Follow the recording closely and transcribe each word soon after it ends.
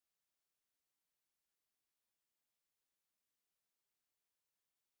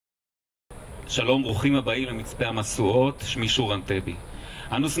שלום, ברוכים הבאים למצפה המשואות, שמי שור אנטבי.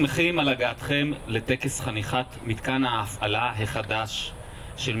 אנו שמחים על הגעתכם לטקס חניכת מתקן ההפעלה החדש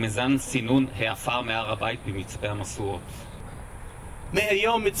של מיזם סינון העפר מהר הבית במצפה המשואות.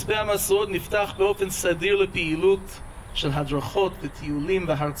 מהיום מצפה המשואות נפתח באופן סדיר לפעילות של הדרכות וטיולים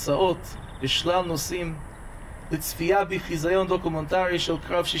והרצאות בשלל נושאים, לצפייה בחיזיון דוקומנטרי של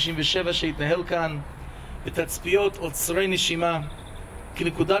קרב 67 שהתנהל כאן, בתצפיות עוצרי נשימה,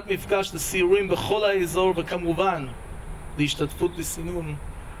 כנקודת מפגש לסיורים בכל האזור, וכמובן להשתתפות בסינון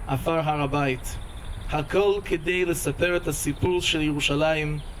עפר הר הבית. הכל כדי לספר את הסיפור של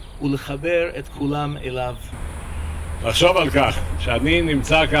ירושלים ולחבר את כולם אליו. לחשוב על כך שאני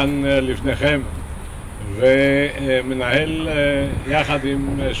נמצא כאן לפניכם ומנהל יחד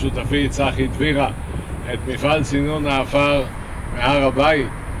עם שותפי צחי דבירה את מפעל סינון העפר מהר הבית,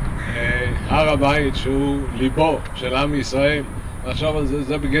 הר הבית שהוא ליבו של עם ישראל. לחשוב על זה,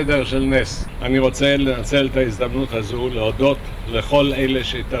 זה בגדר של נס. אני רוצה לנצל את ההזדמנות הזו להודות לכל אלה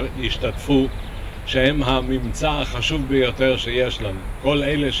שהשתתפו, שהם הממצא החשוב ביותר שיש לנו. כל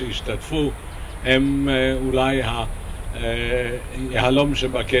אלה שהשתתפו הם אולי היהלום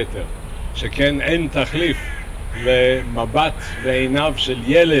שבכתר, שכן אין תחליף למבט בעיניו של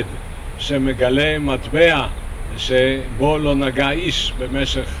ילד שמגלה מטבע שבו לא נגע איש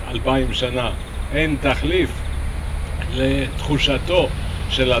במשך 2000 שנה. אין תחליף לתחושתו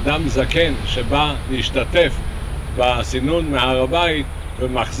של אדם זקן שבא להשתתף בסינון מהר הבית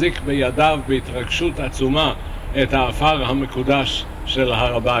ומחזיק בידיו בהתרגשות עצומה את העפר המקודש של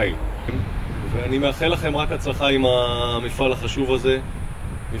הר הבית. ואני מאחל לכם רק הצלחה עם המפעל החשוב הזה.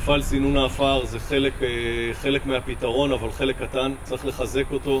 מפעל סינון העפר זה חלק מהפתרון, אבל חלק קטן. צריך לחזק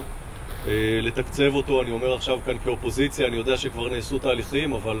אותו, לתקצב אותו. אני אומר עכשיו כאן כאופוזיציה, אני יודע שכבר נעשו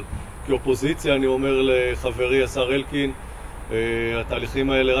תהליכים, אבל כאופוזיציה אני אומר לחברי השר אלקין, התהליכים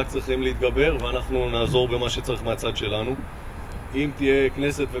האלה רק צריכים להתגבר, ואנחנו נעזור במה שצריך מהצד שלנו, אם תהיה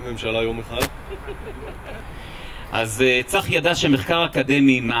כנסת וממשלה יום אחד. אז צח ידע שמחקר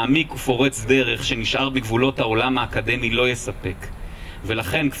אקדמי מעמיק ופורץ דרך שנשאר בגבולות העולם האקדמי לא יספק,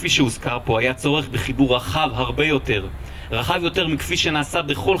 ולכן כפי שהוזכר פה היה צורך בחיבור רחב הרבה יותר, רחב יותר מכפי שנעשה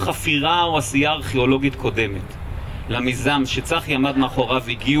בכל חפירה או עשייה ארכיאולוגית קודמת. למיזם שצחי עמד מאחוריו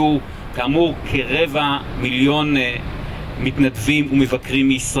הגיעו כאמור כ250,000 מתנדבים ומבקרים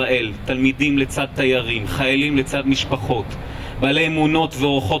מישראל, תלמידים לצד תיירים, חיילים לצד משפחות, בעלי אמונות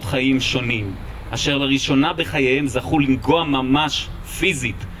ואורחות חיים שונים, אשר לראשונה בחייהם זכו לנגוע ממש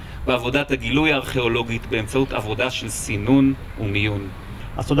פיזית בעבודת הגילוי הארכיאולוגית באמצעות עבודה של סינון ומיון.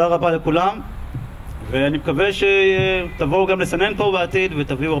 אז תודה רבה לכולם, ואני מקווה שתבואו גם לסנן פה בעתיד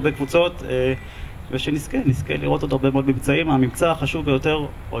ותביאו הרבה קבוצות, ושנזכה לראות עוד הרבה מאוד מבצעים. המבצע החשוב ביותר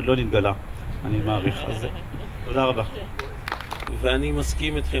עוד לא נתגלה, אני מעריך. אז תודה רבה. ואני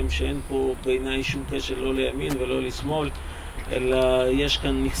מסכים איתכם שאין פה בעיניי שום קשר לא לימין ולא לשמאל, אלא יש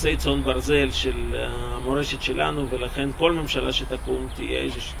כאן נכסי צאן ברזל של המורשת שלנו, ולכן כל ממשלה שתקום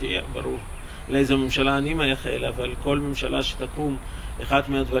תהיה ברור לאיזו ממשלה אני מייחל, אבל כל ממשלה שתקום, אחד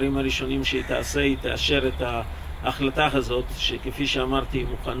מהדברים הראשונים שהיא תעשה, היא תאשר את ההחלטה הזאת, שכפי שאמרתי היא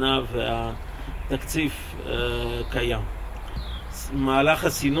מוכנה והתקציב קיים. מהלך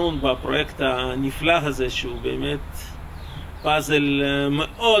הסינון בפרויקט הנפלא הזה, שהוא באמת פאזל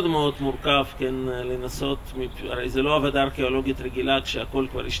מאוד מאוד מורכב, כן, לנסות, הרי זה לא עבודה ארכיאולוגית רגילה כשהכל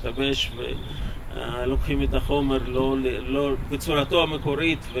כבר השתבש ולוקחים את החומר לא בצורתו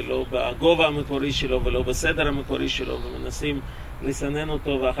המקורית ולא בגובה המקורי שלו ולא בסדר המקורי שלו, ומנסים לסנן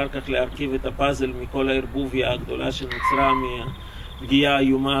אותו ואחר כך להרכיב את הפאזל מכל הערבוביה הגדולה שנוצרה מהפגיעה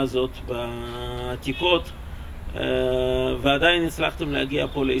האיומה הזאת בעתיקות, ועדיין הצלחתם להגיע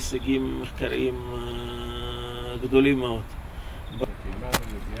פה להישגים מחקריים גדולים מאוד.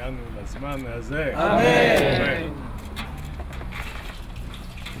 הגענו לזמן הזה. אמן.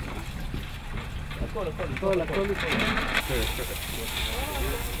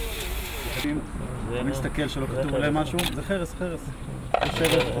 אני מסתכל שלא כתוב עליהם משהו, זה חרס.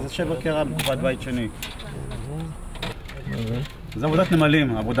 זה שבר קרע בקופת בית שני. זה עבודת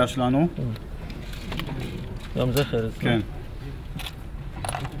נמלים, העבודה שלנו. גם זה חרס. כן.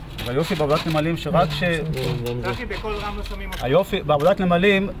 והיופי בעבודת נמלים שרק היופי בעבודת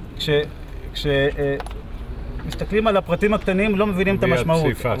נמלים כשמסתכלים על הפרטים הקטנים לא מבינים את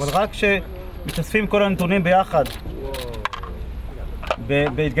המשמעות, אבל רק כשמתאספים כל הנתונים ביחד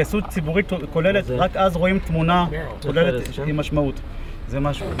בהתגייסות ציבורית כוללת, רק אז רואים תמונה כוללת עם משמעות. זה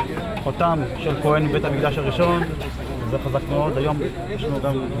משהו, חותם של כהן מבית המקדש הראשון, זה חזק מאוד. היום יש לנו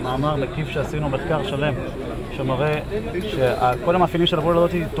גם מאמר מקיף שעשינו, מחקר שלם, שמראה שכל המאפיינים של העבודה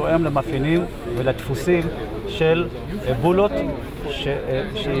הזאת תואם למאפיינים ולדפוסים של בולות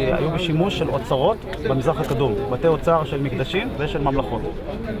שהיו בשימוש של אוצרות במזרח הקדום, בתי אוצר של מקדשים ושל ממלכות.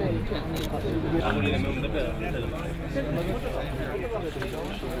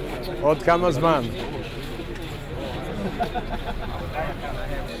 עוד כמה זמן?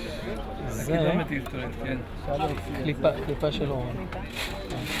 זה קליפה של אורן.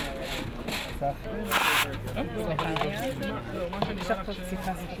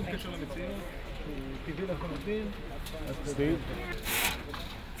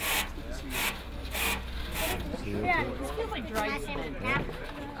 Yeah, this feels like dry cement.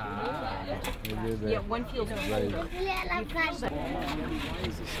 Yeah, one feels dry.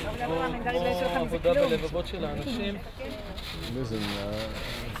 Listen,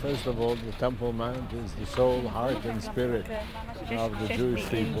 first of all, the Temple Mount is the soul, heart, and spirit of the Jewish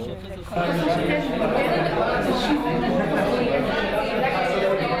people.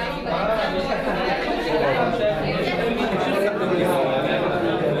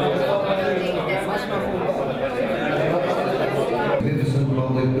 Magnificent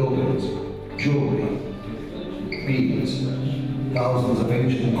public buildings, jewelry, beads, thousands of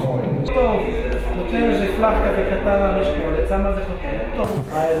ancient coins.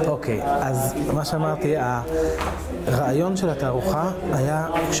 אוקיי, אז מה שאמרתי, הרעיון של התערוכה היה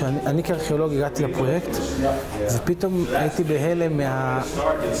כשאני כארכיאולוג הגעתי לפרויקט ופתאום הייתי בהלם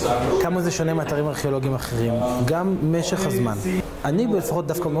כמה זה שונה מאתרים ארכיאולוגיים אחרים, גם משך הזמן. אני לפחות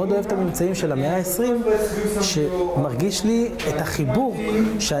דווקא מאוד אוהב את הממצאים של המאה ה-20 שמרגיש לי את החיבור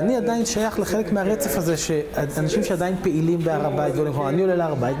שאני עדיין שייך לחלק מהרצף הזה, שאנשים שעדיין פעילים בהר הבית, אני עולה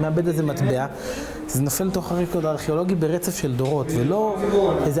להר הבית, מאבד איזה מטבע, זה נופל לתוך הרקורד הארכיאולוגי ברצף של דורות, ולא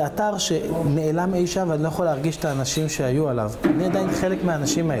איזה אתר שנעלם אי שם ואני לא יכול להרגיש את האנשים שהיו עליו. אני עדיין חלק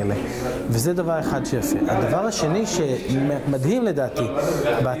מהאנשים האלה, וזה דבר אחד שיפה. הדבר השני שמדהים לדעתי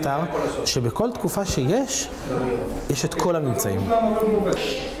באתר, שבכל תקופה יש את כל הממצאים.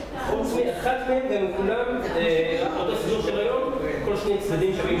 חוץ מאחת מהם והם כולם אותו סידור של היום, כל שני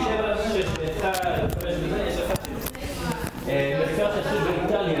צדדים שווים 7, 6, 1, 5, 10, 1. מחקר חשוב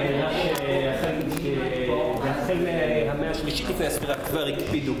באיטליה נראה שהחל מהמאה השלישית לפני הספירה כבר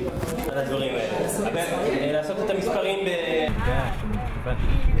הקפידו על הדברים האלה. לעשות את המספרים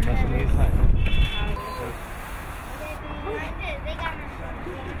They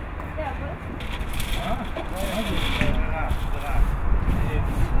got